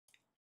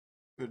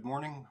Good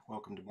morning.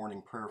 Welcome to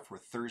morning prayer for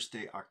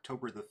Thursday,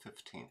 October the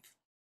 15th. In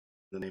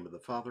the name of the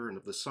Father, and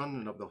of the Son,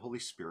 and of the Holy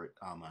Spirit.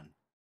 Amen.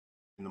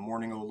 In the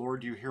morning, O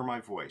Lord, you hear my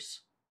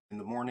voice. In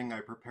the morning I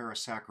prepare a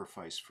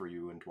sacrifice for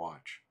you and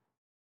watch.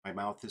 My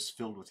mouth is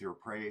filled with your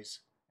praise,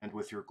 and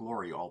with your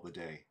glory all the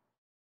day.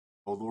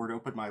 O Lord,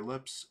 open my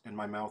lips, and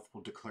my mouth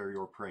will declare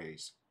your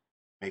praise.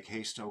 Make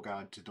haste, O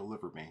God, to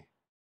deliver me.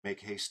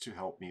 Make haste to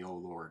help me, O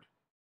Lord.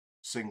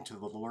 Sing to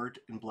the Lord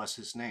and bless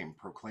his name.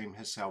 Proclaim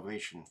his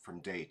salvation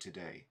from day to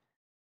day.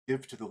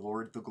 Give to the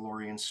Lord the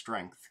glory and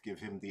strength.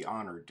 Give him the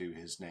honor due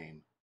his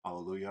name.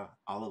 Alleluia,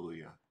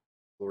 alleluia.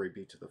 Glory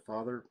be to the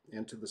Father,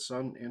 and to the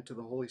Son, and to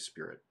the Holy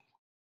Spirit,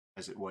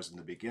 as it was in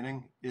the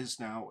beginning, is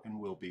now, and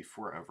will be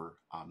forever.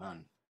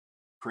 Amen.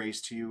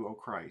 Praise to you, O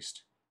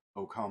Christ.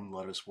 O come,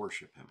 let us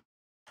worship him.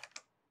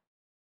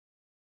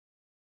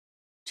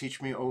 Teach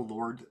me, O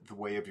Lord, the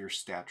way of your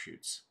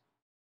statutes,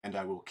 and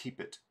I will keep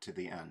it to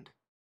the end.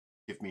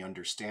 Give me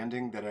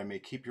understanding that I may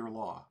keep your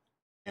law,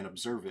 and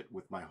observe it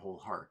with my whole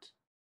heart.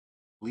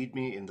 Lead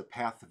me in the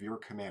path of your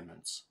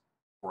commandments,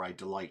 for I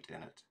delight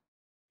in it.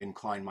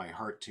 Incline my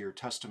heart to your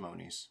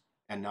testimonies,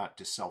 and not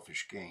to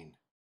selfish gain.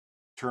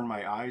 Turn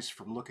my eyes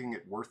from looking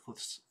at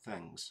worthless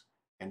things,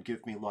 and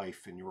give me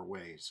life in your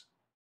ways.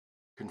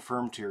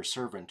 Confirm to your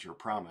servant your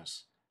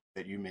promise,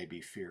 that you may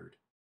be feared.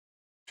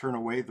 Turn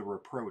away the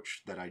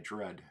reproach that I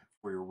dread,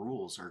 for your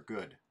rules are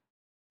good.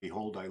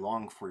 Behold, I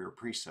long for your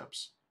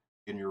precepts.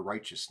 In your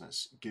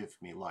righteousness give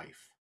me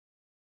life.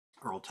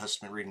 Our Old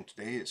Testament reading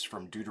today is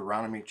from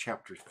Deuteronomy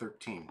chapter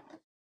 13.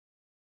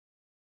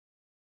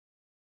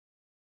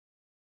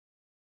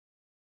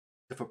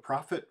 If a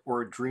prophet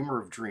or a dreamer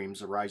of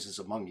dreams arises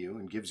among you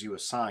and gives you a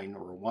sign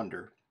or a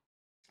wonder,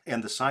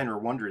 and the sign or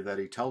wonder that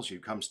he tells you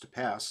comes to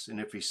pass, and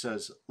if he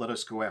says, "Let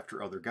us go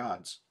after other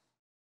gods,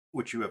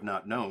 which you have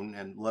not known,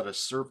 and let us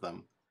serve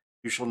them,"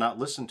 you shall not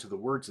listen to the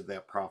words of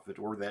that prophet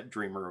or that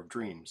dreamer of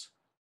dreams.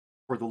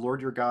 For the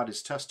Lord your God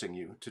is testing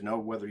you to know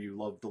whether you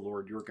love the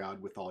Lord your God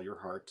with all your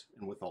heart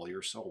and with all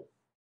your soul.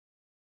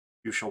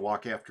 You shall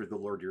walk after the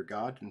Lord your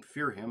God and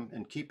fear him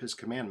and keep his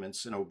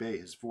commandments and obey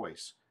his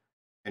voice,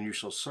 and you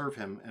shall serve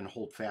him and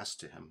hold fast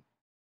to him.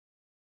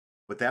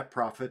 But that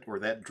prophet or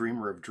that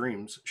dreamer of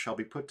dreams shall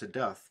be put to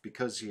death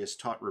because he has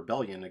taught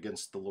rebellion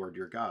against the Lord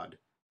your God,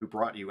 who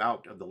brought you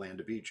out of the land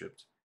of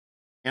Egypt,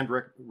 and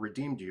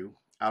redeemed you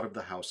out of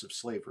the house of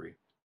slavery,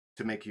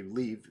 to make you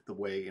leave the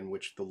way in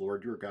which the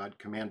Lord your God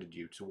commanded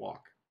you to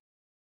walk.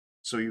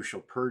 So you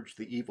shall purge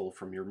the evil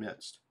from your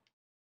midst.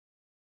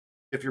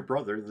 If your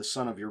brother, the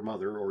son of your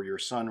mother, or your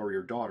son or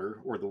your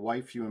daughter, or the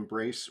wife you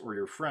embrace, or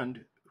your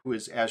friend, who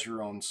is as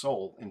your own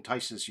soul,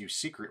 entices you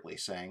secretly,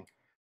 saying,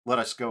 "Let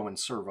us go and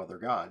serve other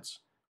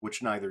gods,"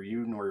 which neither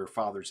you nor your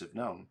fathers have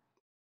known,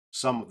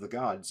 some of the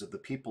gods of the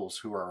peoples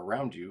who are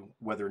around you,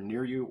 whether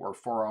near you or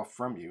far off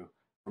from you,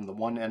 from the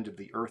one end of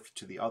the earth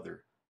to the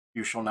other,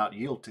 you shall not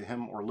yield to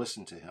him or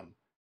listen to him,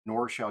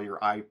 nor shall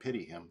your eye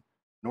pity him,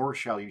 nor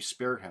shall you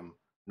spare him,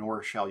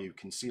 nor shall you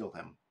conceal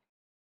him.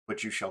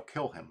 But you shall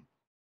kill him.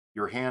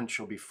 Your hand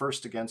shall be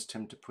first against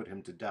him to put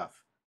him to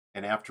death,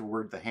 and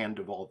afterward the hand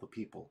of all the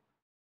people.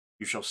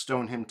 You shall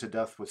stone him to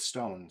death with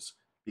stones,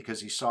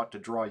 because he sought to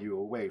draw you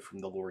away from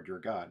the Lord your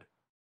God,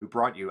 who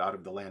brought you out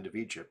of the land of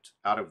Egypt,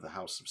 out of the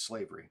house of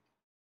slavery.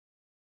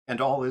 And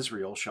all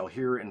Israel shall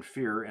hear and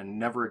fear, and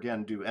never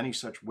again do any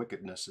such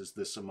wickedness as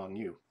this among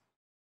you.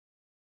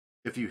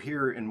 If you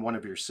hear in one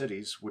of your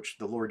cities, which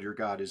the Lord your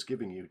God is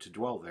giving you to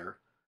dwell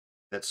there,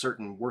 that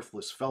certain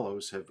worthless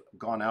fellows have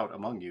gone out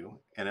among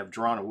you, and have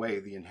drawn away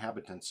the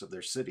inhabitants of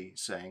their city,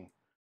 saying,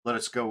 "Let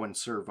us go and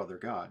serve other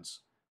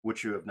gods,"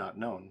 which you have not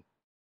known,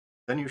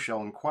 then you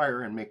shall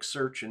inquire and make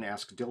search and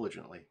ask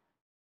diligently.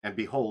 And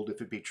behold,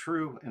 if it be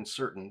true and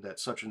certain that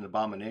such an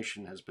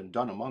abomination has been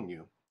done among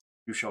you,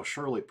 you shall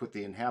surely put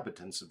the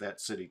inhabitants of that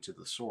city to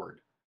the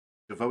sword,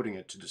 devoting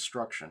it to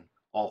destruction,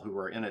 all who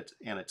are in it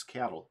and its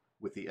cattle,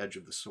 with the edge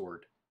of the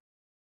sword.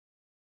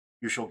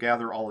 You shall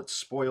gather all its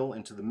spoil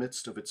into the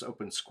midst of its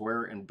open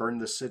square, and burn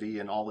the city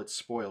and all its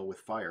spoil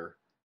with fire,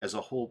 as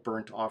a whole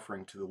burnt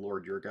offering to the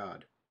Lord your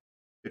God.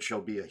 It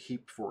shall be a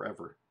heap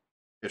forever.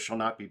 It shall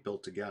not be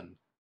built again.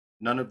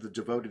 None of the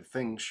devoted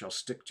things shall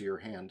stick to your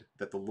hand,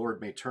 that the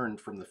Lord may turn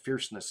from the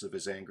fierceness of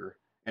his anger,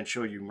 and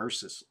show you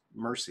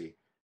mercy,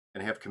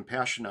 and have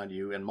compassion on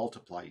you and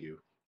multiply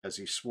you, as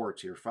he swore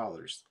to your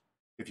fathers,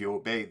 if you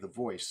obey the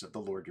voice of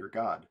the Lord your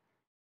God,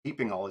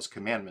 keeping all his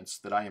commandments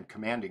that I am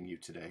commanding you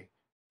today,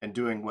 and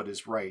doing what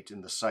is right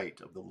in the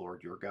sight of the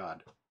Lord your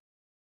God.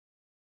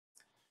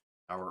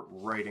 Our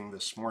writing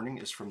this morning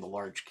is from the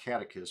Large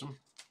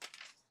Catechism,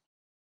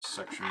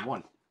 section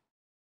 1.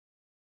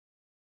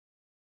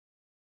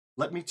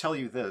 Let me tell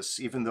you this,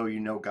 even though you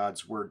know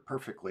God's word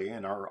perfectly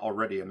and are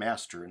already a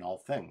master in all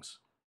things.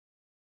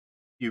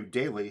 You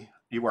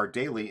are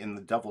daily in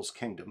the devil's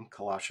kingdom,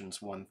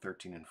 Colossians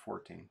 1:13 and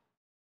 14.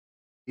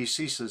 He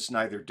ceases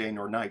neither day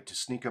nor night to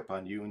sneak up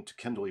on you and to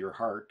kindle in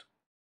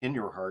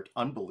your heart,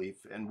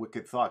 unbelief and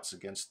wicked thoughts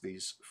against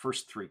these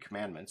first 3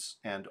 commandments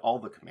and all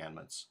the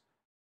commandments.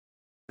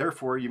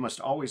 Therefore, you must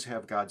always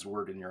have God's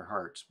word in your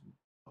heart,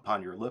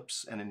 upon your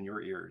lips and in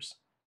your ears.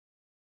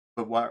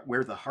 But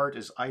where the heart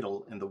is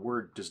idle and the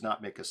word does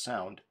not make a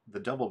sound, the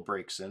devil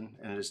breaks in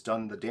and has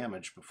done the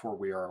damage before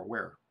we are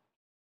aware.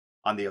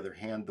 On the other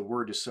hand, the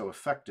word is so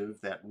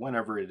effective that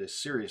whenever it is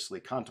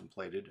seriously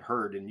contemplated,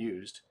 heard, and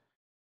used,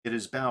 it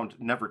is bound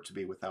never to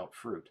be without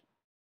fruit.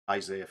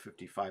 Isaiah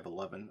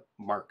 55:11,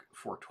 Mark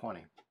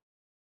 4:20.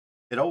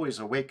 It always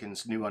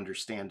awakens new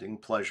understanding,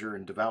 pleasure,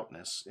 and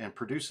devoutness, and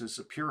produces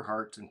a pure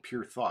heart and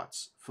pure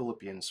thoughts.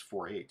 Philippians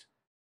 4:8.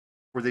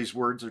 For these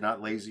words are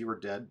not lazy or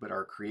dead, but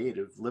are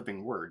creative,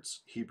 living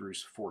words.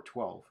 Hebrews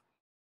 4:12.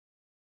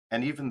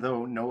 And even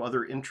though no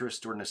other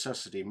interest or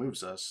necessity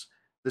moves us,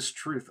 this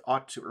truth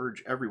ought to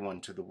urge everyone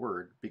to the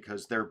word,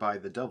 because thereby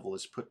the devil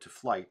is put to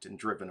flight and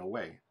driven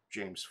away.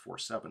 James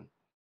 4:7.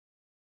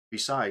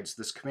 Besides,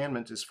 this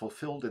commandment is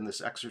fulfilled in this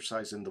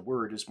exercise in the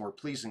word is more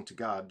pleasing to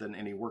God than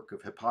any work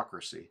of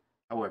hypocrisy,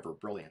 however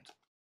brilliant.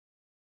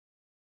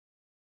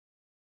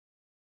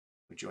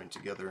 We join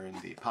together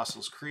in the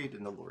Apostles' Creed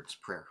and the Lord's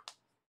Prayer.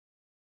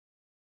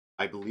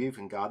 I believe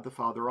in God the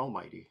Father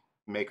Almighty,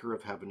 maker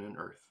of heaven and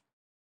earth,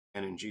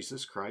 and in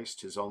Jesus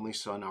Christ, his only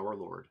Son, our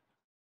Lord,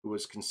 who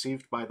was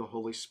conceived by the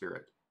Holy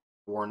Spirit,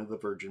 born of the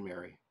Virgin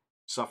Mary,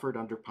 suffered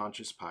under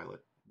Pontius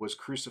Pilate, was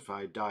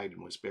crucified, died,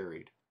 and was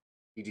buried.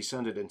 He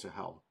descended into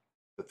hell.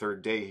 The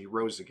third day he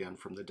rose again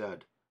from the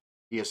dead.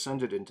 He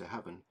ascended into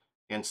heaven,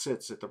 and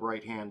sits at the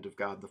right hand of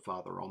God the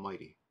Father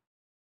Almighty.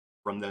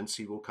 From thence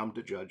he will come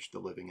to judge the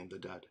living and the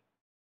dead.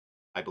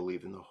 I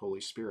believe in the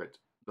Holy Spirit,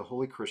 the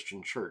holy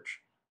Christian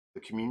Church, the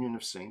communion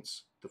of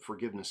saints, the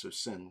forgiveness of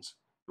sins,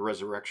 the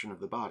resurrection of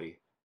the body,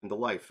 and the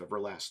life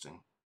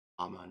everlasting.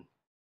 Amen.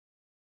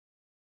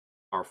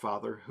 Our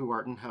Father, who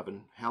art in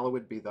heaven,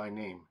 hallowed be thy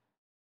name.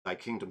 Thy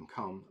kingdom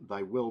come,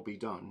 thy will be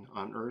done,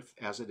 on earth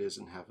as it is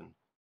in heaven.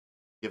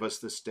 Give us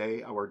this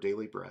day our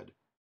daily bread,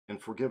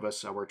 and forgive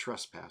us our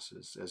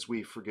trespasses, as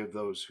we forgive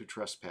those who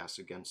trespass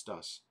against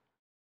us.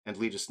 And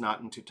lead us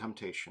not into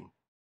temptation,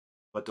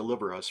 but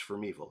deliver us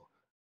from evil.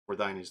 For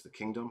thine is the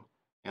kingdom,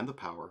 and the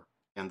power,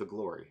 and the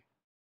glory,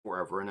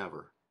 forever and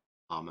ever.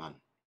 Amen.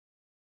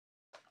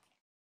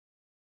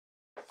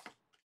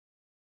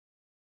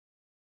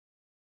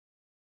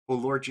 O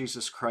Lord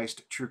Jesus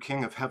Christ, true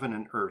King of heaven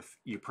and earth,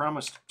 you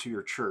promised to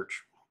your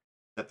church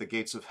that the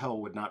gates of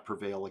hell would not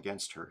prevail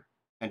against her,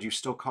 and you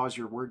still cause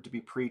your word to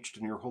be preached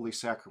and your holy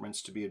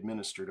sacraments to be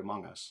administered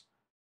among us.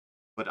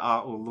 But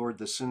O Lord,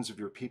 the sins of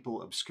your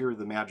people obscure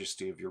the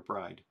majesty of your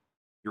bride.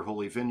 Your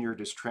holy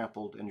vineyard is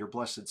trampled, and your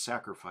blessed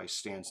sacrifice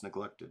stands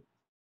neglected.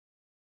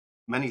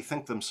 Many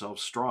think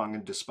themselves strong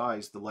and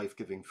despise the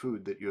life-giving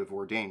food that you have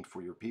ordained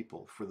for your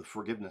people, for the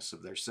forgiveness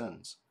of their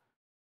sins.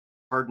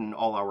 Pardon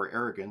all our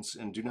arrogance,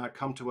 and do not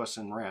come to us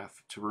in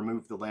wrath to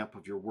remove the lamp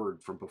of your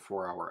word from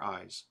before our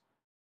eyes.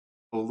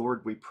 O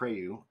Lord, we pray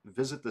you,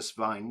 visit this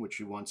vine which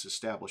you once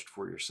established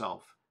for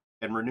yourself,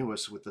 and renew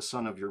us with the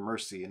sun of your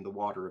mercy and the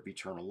water of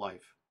eternal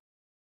life.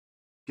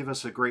 Give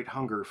us a great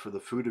hunger for the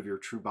food of your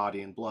true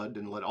body and blood,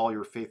 and let all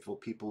your faithful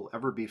people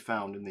ever be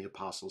found in the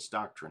apostles'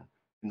 doctrine,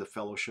 in the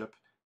fellowship,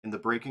 in the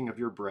breaking of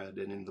your bread,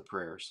 and in the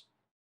prayers.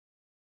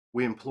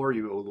 We implore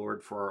you, O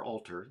Lord, for our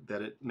altar,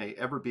 that it may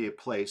ever be a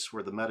place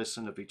where the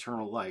medicine of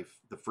eternal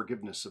life, the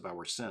forgiveness of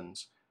our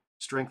sins,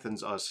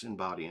 strengthens us in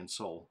body and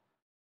soul,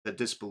 that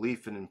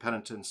disbelief and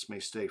impenitence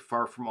may stay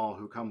far from all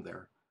who come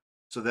there,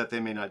 so that they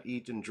may not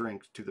eat and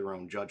drink to their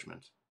own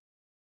judgment.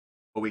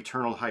 O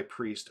eternal high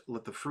priest,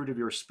 let the fruit of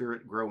your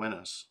Spirit grow in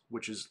us,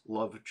 which is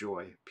love,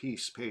 joy,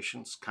 peace,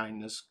 patience,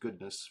 kindness,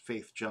 goodness,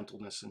 faith,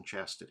 gentleness, and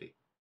chastity.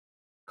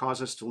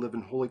 Cause us to live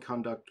in holy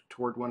conduct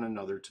toward one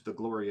another to the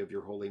glory of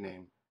your holy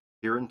name,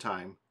 here in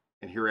time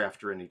and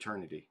hereafter in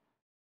eternity.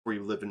 For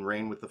you live and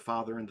reign with the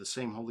Father and the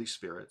same Holy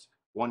Spirit,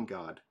 one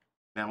God,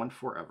 now and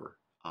forever.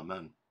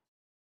 Amen.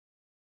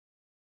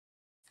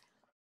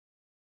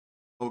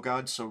 O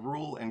God, so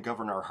rule and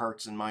govern our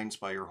hearts and minds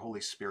by your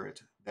Holy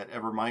Spirit, that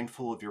ever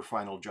mindful of your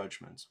final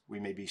judgment, we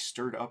may be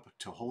stirred up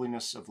to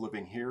holiness of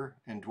living here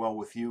and dwell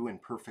with you in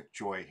perfect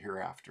joy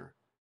hereafter.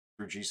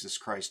 Through Jesus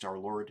Christ our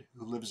Lord,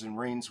 who lives and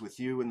reigns with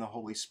you in the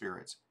Holy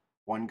Spirit,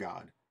 one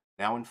God,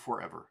 now and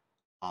forever.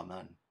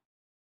 Amen.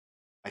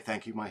 I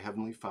thank you, my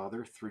heavenly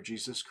Father, through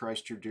Jesus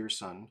Christ, your dear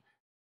Son,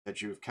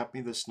 that you have kept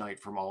me this night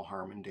from all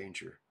harm and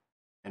danger.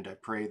 And I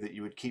pray that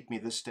you would keep me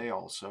this day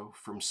also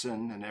from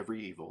sin and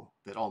every evil,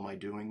 that all my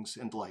doings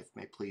and life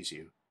may please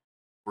you.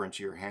 For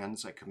into your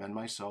hands I commend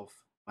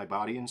myself, my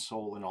body and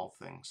soul, in all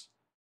things.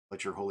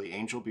 Let your holy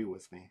angel be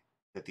with me,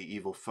 that the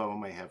evil foe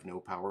may have no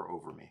power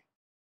over me.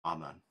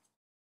 Amen.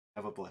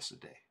 Have a blessed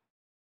day.